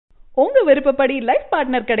உங்க விருப்பப்படி life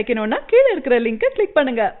partner கிடைக்கணும்னா கீழ இருக்கிற லிங்கை கிளிக்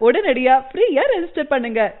பண்ணுங்க. உடனடியா ஃப்ரீயா ரெஜிஸ்டர்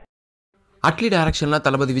பண்ணுங்க. அட்லி டைரக்ஷனில்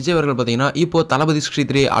தளபதி விஜய் அவர்கள் பார்த்தீங்கன்னா இப்போ தளபதி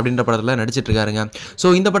ஸ்ரீ அப்படின்ற படத்தில் நடிச்சிட்டு இருக்காருங்க. ஸோ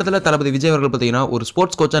இந்த படத்தில் தளபதி விஜய் அவர்கள் பார்த்தீங்கன்னா ஒரு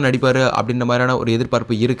ஸ்போர்ட்ஸ் கோச்சாக நடிப்பார் அப்படின்ற மாதிரியான ஒரு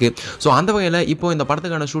எதிர்பார்ப்பு இருக்குது. ஸோ அந்த வகையில் இப்போ இந்த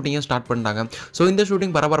படத்துக்கான ஷூட்டிங்கை ஸ்டார்ட் பண்ணிட்டாங்க. ஸோ இந்த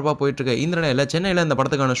ஷூட்டிங் பரபரப்பாக போயிட்டுருக்கு. இந்த நிலையில் சென்னையில் இந்த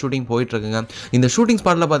படத்துக்கான ஷூட்டிங் போயிட்டுருக்குங்க. இந்த ஷூட்டிங்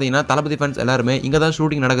ஸ்பாட்டில் பார்த்தீங்கன்னா தளபதி ஃபேன்ஸ் எல்லாருமே இங்கே தான்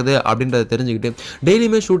ஷூட்டிங் நடக்குது அப்படின்றத தெரிஞ்சுக்கிட்டு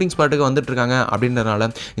டெய்லியுமே ஷூட்டிங் ஸ்பாட்டுக்கு வந்துட்டு இருக்காங்க. அப்படின்றனால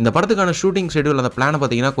இந்த படத்துக்கான ஷூட்டிங் ஷெடியூல் அந்த பிளானை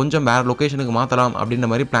பார்த்தீங்கன்னா கொஞ்சம் வேறு லொக்கேஷனுக்கு மாற்றலாம்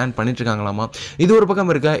அப்படின்ற மாதிரி பிளான் பண்ணிட்டு இருக்காங்களாமா. இது ஒரு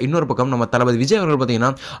பக்கம் இருக்க, இன்னொரு பக்கம் நம்ம தளபதி விஜய் அவர்கள் பார்த்தீங்கன்னா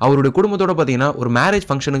அவருடைய குடும்பத்தோட பார்த்தீங்கன்னா ஒரு மேரேஜ்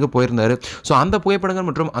ஃபங்க்ஷனுக்கு போயிருந்தாரு. ஸோ அந்த புகைப்படங்கள்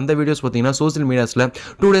மற்றும் அந்த வீடியோஸ் பார்த்தீங்கன்னா சோசியல் மீடியாஸில்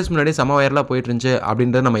 2 days முன்னாடி செம வைரலாக போயிட்டு இருந்துச்சு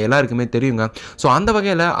அப்படின்றது நம்ம எல்லாருக்குமே தெரியுங்க. ஸோ அந்த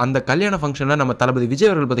வகையில் அந்த கல்யாண ஃபங்க்ஷனில் நம்ம தளபதி விஜய்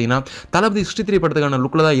அவர்கள் பார்த்தீங்கன்னா தளபதி ஸ்ரீ படத்துக்கான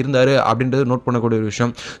லுக்கில் தான் இருந்தார் அப்படின்றது நோட் பண்ணக்கூடிய ஒரு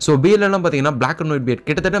விஷயம். ஸோ பிஎல்லாம் பார்த்தீங்கன்னா பிளாக் அண்ட் ஒயிட் பியர்ட்,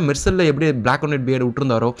 கிட்டத்தட்ட மெர்சலில் எப்படி பிளாக் அண்ட் ஒயிட் பியர்ட்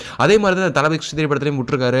விட்டுருந்தாரோ அதே மாதிரி தான் தளபதி ஸ்ரீ படத்திலையும்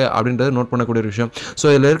விட்டுருக்காரு அப்படின்றது நோட் பண்ணக்கூடிய ஒரு விஷயம். ஸோ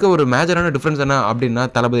இதில் இருக்க ஒரு மேஜரான டிஃப்ரென்ஸ் என்ன அப்படின்னா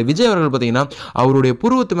தளபதி விஜய் அவர்கள் பார்த்தீங்கன்னா அவருடைய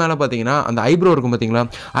புருவத்து மேலே பார்த்தீங்கன்னா அந்த ஐப்ரோ இருக்கும் பார்த்தீங்களா,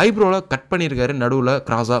 ஐப்ரோவில் கட் பண்ணியிருக்காரு நடுவில்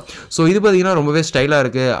கிராஸாக. ஸோ இது பார்த்தீங்கன்னா ரொம்பவே ஸ்டைலாக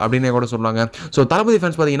இருக்குது அப்படின்னு கூட சொல்கிறாங்க. ஸோ தளபதி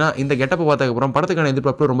ஃபேன்ஸ் பார்த்தீங்கன்னா இந்த கெட்டப்பை பார்த்ததுக்கப்புறம் படத்துக்கான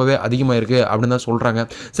எதிர்பார்ப்பு ரொம்பவே அதிகமாக இருக்குது அப்படின்னு தான் சொல்கிறாங்க.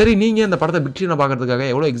 சரி, நீங்கள் இந்த படத்தை பிக் ஸ்க்ரீனில் பார்க்கறதுக்காக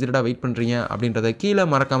எவ்வளோ எக்ஸைட்டடாக வெயிட் பண்ணுறீங்க அப்படின்றத கீழே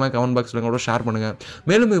மறக்காமல் கமெண்ட் பாக்ஸில் கூட ஷேர் பண்ணுங்கள்.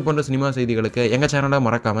 மேலும் இது போன்ற சினிமா செய்திகளுக்கு எங்கள் சேனலை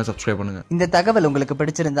மறக்காமல் சப்ஸ்கிரைப் பண்ணுங்கள். இந்த தகவல் உங்களுக்கு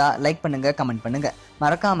பிடிச்சிருந்தா லைக் பண்ணுங்கள், கமெண்ட் பண்ணுங்கள்.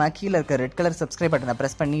 மறக்காமல் கீழே இருக்க ரெட் கலர் சப்ஸ்கிரைப் பட்டனை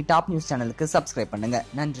ப்ரெஸ் பண்ணி டாப் நியூஸ் சேனலுக்கு சப்ஸ்கிரைப் பண்ணுங்கள்.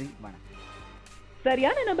 நன்றி, வணக்கம்.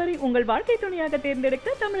 சரியான நபரை உங்கள் வாழ்க்கை துணையாக தேர்ந்தெடுக்க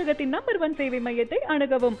தமிழகத்தின் நம்பர் 1 சேவை மையத்தை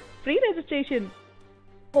அணுகவும். Free registration.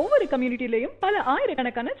 ஒவ்வொரு கம்யூனிட்டிலையும் பல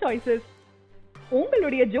ஆயிரக்கணக்கான சாய்ஸஸ்.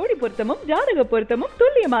 உங்களுடைய ஜோடி பொருத்தமும் ஜாதக பொருத்தமும்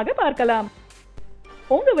துல்லியமாக பார்க்கலாம்.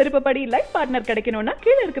 உங்க விருப்பப்படி லைஃப் பார்ட்னர் கிடைக்கணும்னா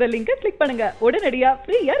கீழ இருக்கிற லிங்கை கிளிக் பண்ணுங்க. உடனடியா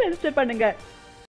ஃப்ரீயா ரெஜிஸ்டர் பண்ணுங்க.